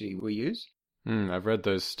electricity we use. I've read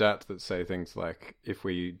those stats that say things like if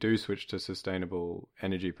we do switch to sustainable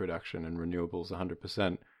energy production and renewables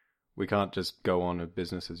 100%, we can't just go on with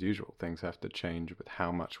business as usual. Things have to change with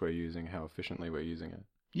how much we're using, how efficiently we're using it.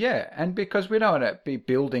 Yeah, and because we don't want to be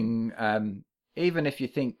building, even if you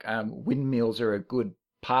think windmills are a good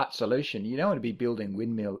part solution, you don't want to be building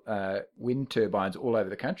wind turbines all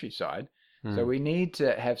over the countryside. So we need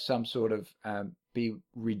to have some sort of be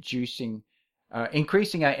reducing...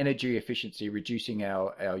 increasing our energy efficiency, reducing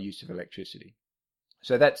our use of electricity.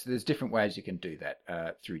 So there's different ways you can do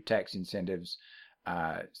that through tax incentives,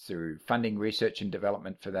 through funding research and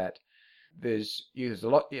development for that. There's a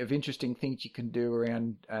lot of interesting things you can do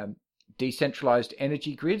around decentralized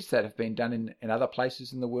energy grids that have been done in other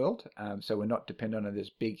places in the world. So we're not dependent on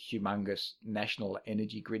this big, humongous national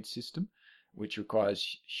energy grid system, which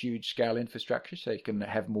requires huge scale infrastructure. So you can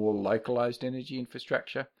have more localized energy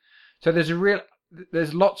infrastructure. So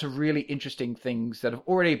there's lots of really interesting things that have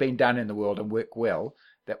already been done in the world and work well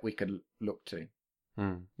that we could look to.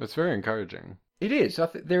 That's very encouraging. It is. I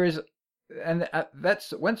think there is, and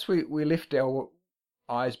that's once we lift our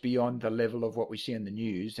eyes beyond the level of what we see in the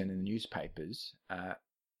news and in the newspapers.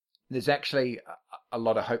 There's actually a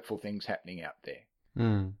lot of hopeful things happening out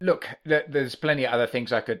there. Look, there's plenty of other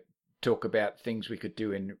things I could talk about things we could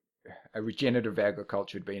do in a regenerative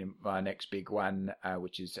agriculture would be my next big one,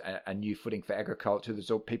 which is a new footing for agriculture.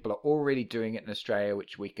 People are already doing it in Australia,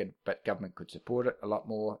 which but government could support it a lot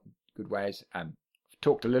more, good ways.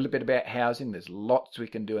 Talked a little bit about housing. There's lots we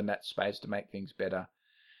can do in that space to make things better.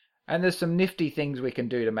 And there's some nifty things we can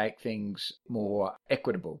do to make things more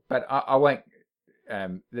equitable. But I won't,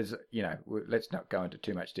 let's not go into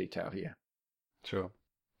too much detail here. Sure.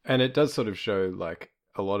 And it does sort of show like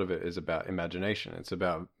a lot of it is about imagination. It's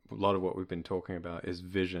about a lot of what we've been talking about is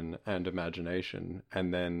vision and imagination.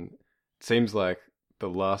 And then it seems like the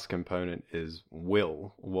last component is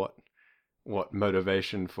will. What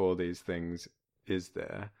motivation for these things is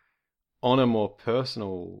there? On a more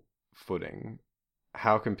personal footing,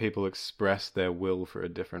 how can people express their will for a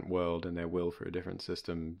different world and their will for a different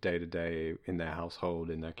system day to day in their household,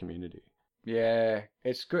 in their community? Yeah,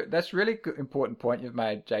 it's good. That's really good, important point you've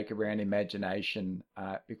made, Jacob, around imagination,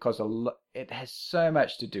 because it has so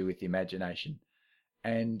much to do with imagination,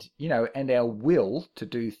 and and our will to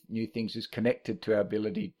do new things is connected to our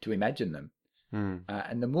ability to imagine them.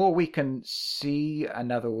 And the more we can see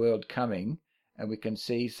another world coming, and we can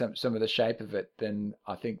see some of the shape of it, then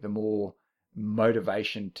I think the more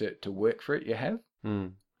motivation to work for it you have.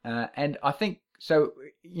 And I think so.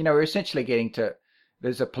 We're essentially getting to.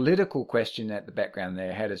 There's a political question at the background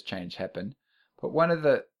there. How does change happen? But one of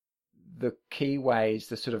the key ways,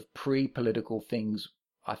 the sort of pre-political things,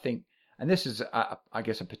 I think, and this is, I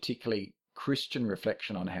guess, a particularly Christian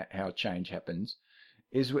reflection on how change happens,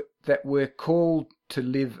 is that we're called to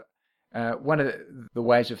live. One of the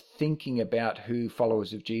ways of thinking about who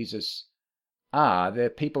followers of Jesus are, they're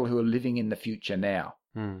people who are living in the future now.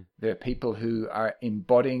 They're people who are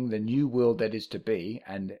embodying the new world that is to be,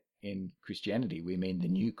 and in Christianity, we mean the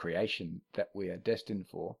new creation that we are destined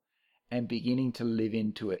for, and beginning to live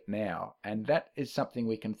into it now. And that is something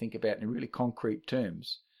we can think about in really concrete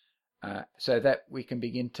terms, so that we can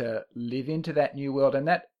begin to live into that new world. And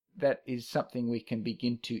that is something we can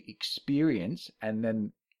begin to experience,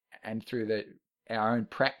 and through our own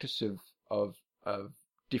practice of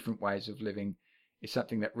different ways of living is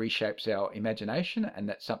something that reshapes our imagination, and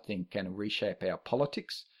that something can reshape our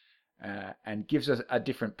politics. And gives us a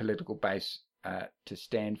different political base to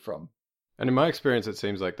stand from. And in my experience, it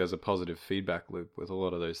seems like there's a positive feedback loop with a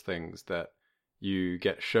lot of those things, that you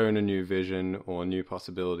get shown a new vision or new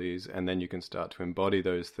possibilities, and then you can start to embody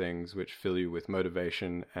those things which fill you with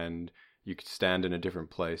motivation, and you can stand in a different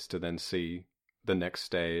place to then see the next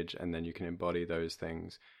stage, and then you can embody those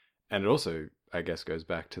things. And it also, I guess, goes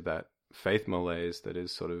back to that faith malaise that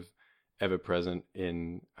is sort of ever present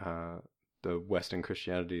in the Western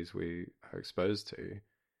Christianities we are exposed to,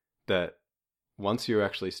 that once you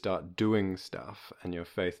actually start doing stuff and your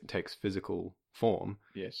faith takes physical form,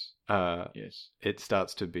 yes, it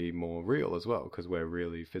starts to be more real as well, because we're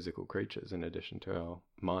really physical creatures in addition to our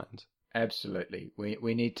minds. Absolutely.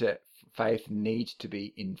 We need to, faith needs to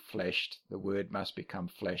be infleshed. The word must become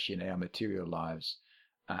flesh in our material lives.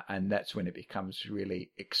 And that's when it becomes really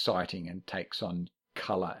exciting and takes on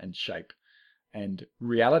color and shape and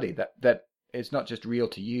reality that it's not just real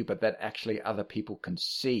to you, but that actually other people can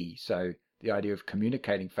see. So the idea of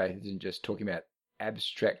communicating faith isn't just talking about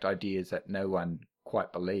abstract ideas that no one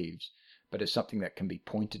quite believes, but it's something that can be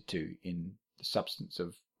pointed to in the substance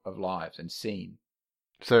of lives and seen.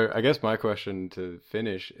 So I guess my question to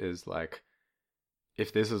finish is, like,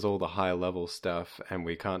 if this is all the high level stuff and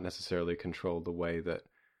we can't necessarily control the way that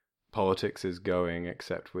politics is going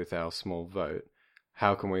except with our small vote,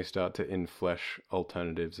 how can we start to inflesh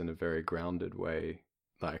alternatives in a very grounded way?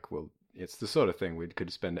 Like, well, it's the sort of thing we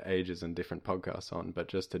could spend ages and different podcasts on, but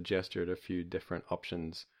just to gesture at a few different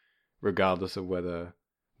options, regardless of whether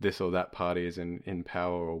this or that party is in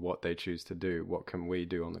power or what they choose to do, what can we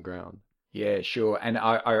do on the ground? Yeah, sure. And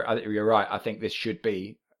you're right. I think this should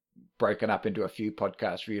be broken up into a few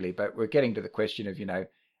podcasts, really. But we're getting to the question of,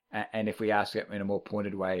 and if we ask it in a more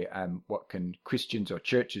pointed way, what can Christians or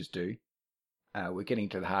churches do? We're getting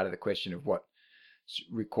to the heart of the question of what's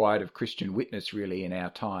required of Christian witness, really, in our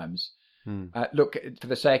times. Look, for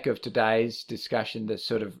the sake of today's discussion, the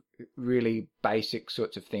sort of really basic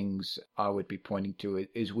sorts of things I would be pointing to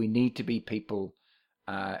is we need to be people.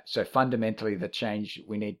 So fundamentally, the change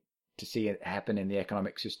we need to see it happen in the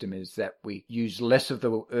economic system is that we use less of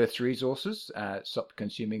the Earth's resources, stop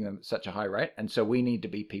consuming them at such a high rate. And so we need to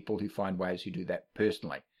be people who find ways who do that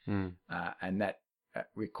personally. And that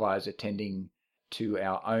requires attending to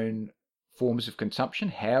our own forms of consumption,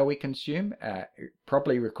 how we consume. It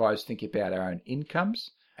probably requires thinking about our own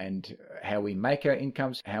incomes and how we make our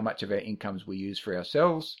incomes, how much of our incomes we use for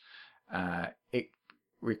ourselves. It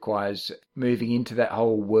requires moving into that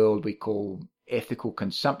whole world we call ethical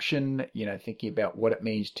consumption, thinking about what it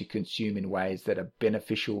means to consume in ways that are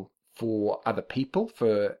beneficial for other people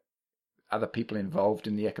involved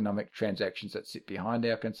in the economic transactions that sit behind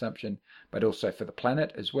our consumption, but also for the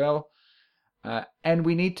planet as well. And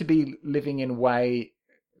we need to be living in a way,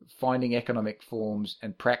 finding economic forms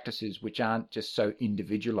and practices which aren't just so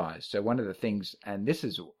individualized. So one of the things, and this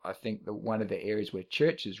is, I think, one of the areas where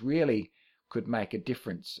churches really could make a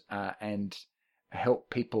difference and help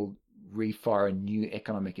people refire a new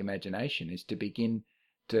economic imagination, is to begin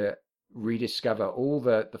to rediscover all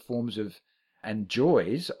the forms of and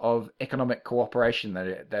joys of economic cooperation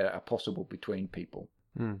that are possible between people.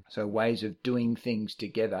 So ways of doing things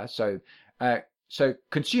together. So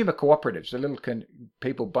consumer cooperatives,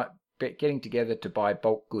 people getting together to buy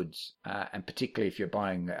bulk goods, and particularly if you're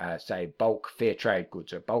buying, say, bulk fair trade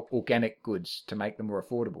goods or bulk organic goods to make them more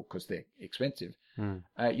affordable because they're expensive.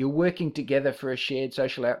 You're working together for a shared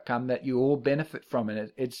social outcome that you all benefit from,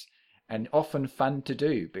 and it's often fun to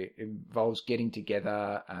do. But it involves getting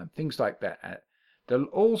together, things like that. There are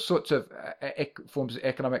all sorts of forms of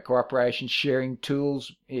economic cooperation, sharing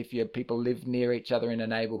tools if people live near each other in a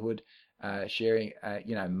neighbourhood, sharing,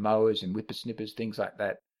 mowers and whippersnippers, things like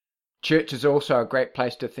that. Church is also a great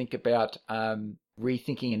place to think about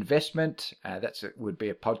rethinking investment. Would be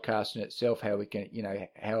a podcast in itself, how we can,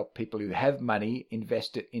 how people who have money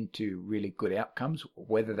invest it into really good outcomes,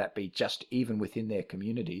 whether that be just even within their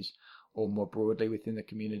communities or more broadly within the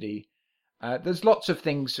community. There's lots of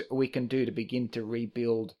things we can do to begin to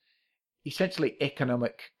rebuild essentially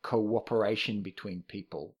economic cooperation between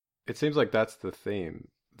people. It seems like that's the theme,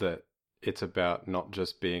 that it's about not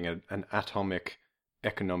just being an atomic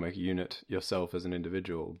economic unit yourself as an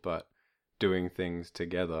individual, but doing things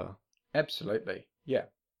together. Absolutely. Yeah.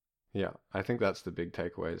 Yeah. I think that's the big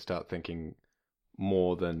takeaway, is start thinking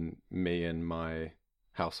more than me and my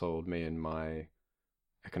household, me and my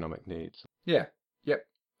economic needs. Yeah. Yep.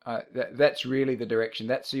 That's really the direction.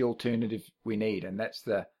 That's the alternative we need. And that's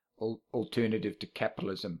the alternative to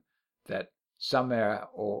capitalism that somewhere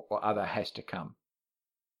or other has to come.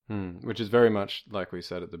 Which is very much, like we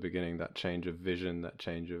said at the beginning, that change of vision, that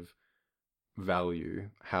change of value.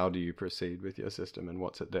 How do you proceed with your system and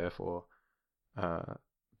what's it there for?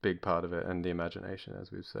 Big part of it, and the imagination,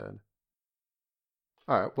 as we've said.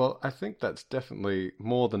 All right, well, I think that's definitely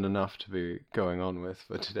more than enough to be going on with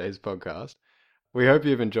for today's podcast. We hope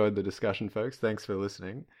you've enjoyed the discussion, folks. Thanks for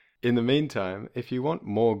listening. In the meantime, if you want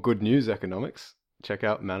more good news economics, check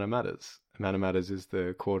out Manna Matters. Manna Matters is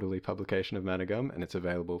the quarterly publication of Managum, and it's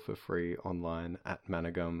available for free online at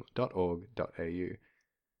managum.org.au.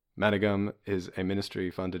 Managum is a ministry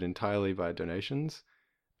funded entirely by donations.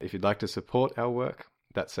 If you'd like to support our work,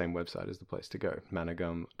 that same website is the place to go,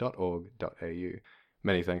 managum.org.au.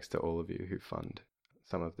 Many thanks to all of you who fund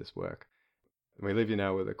some of this work. We leave you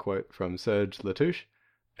now with a quote from Serge Latouche,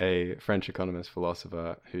 a French economist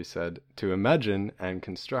philosopher, who said, "To imagine and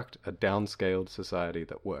construct a downscaled society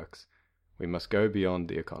that works, we must go beyond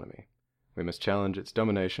the economy. We must challenge its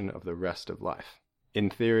domination of the rest of life, in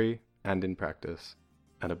theory and in practice,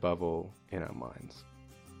 and above all, in our minds."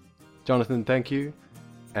 Jonathan, thank you,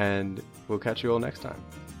 and we'll catch you all next time.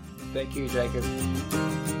 Thank you, Jacob.